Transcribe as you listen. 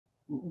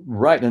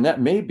Right, and that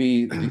may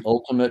be the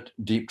ultimate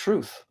deep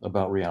truth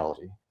about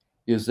reality,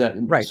 is that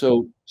Right.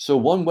 so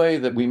one way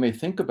that we may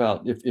think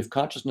about if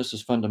consciousness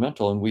is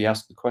fundamental and we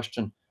ask the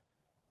question,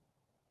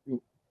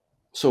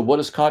 so what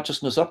is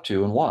consciousness up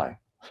to and why?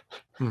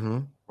 Hmm.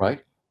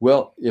 Right?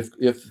 Well, if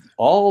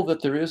all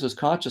that there is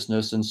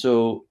consciousness, and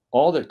so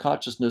all that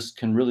consciousness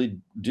can really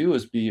do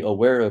is be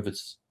aware of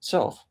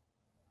itself,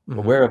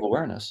 aware Hmm. of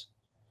awareness.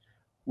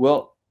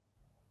 Well,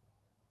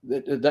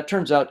 that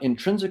turns out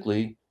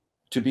intrinsically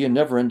to be a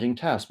never-ending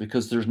task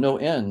because there's no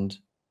end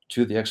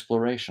to the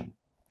exploration.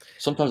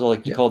 Sometimes I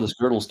like to Yeah. call this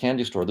Gödel's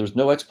candy store. There's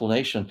no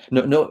explanation,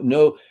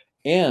 no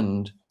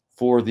end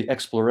for the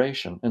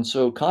exploration. And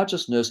so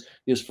consciousness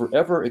is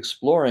forever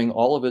exploring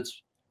all of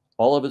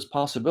its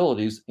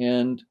possibilities,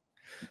 and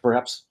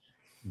perhaps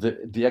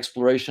the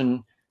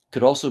exploration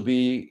could also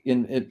be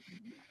in it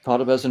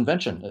thought of as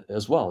invention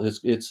as well.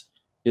 It's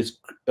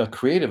a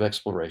creative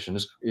exploration.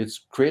 It's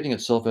creating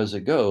itself as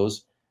it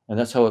goes, and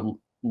that's how it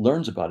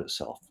learns about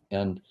itself.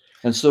 And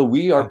so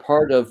we are Yeah.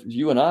 part of,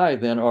 you and I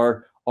then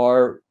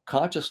are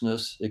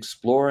consciousness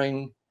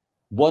exploring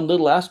one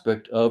little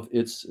aspect of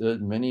its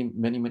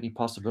many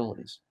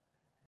possibilities.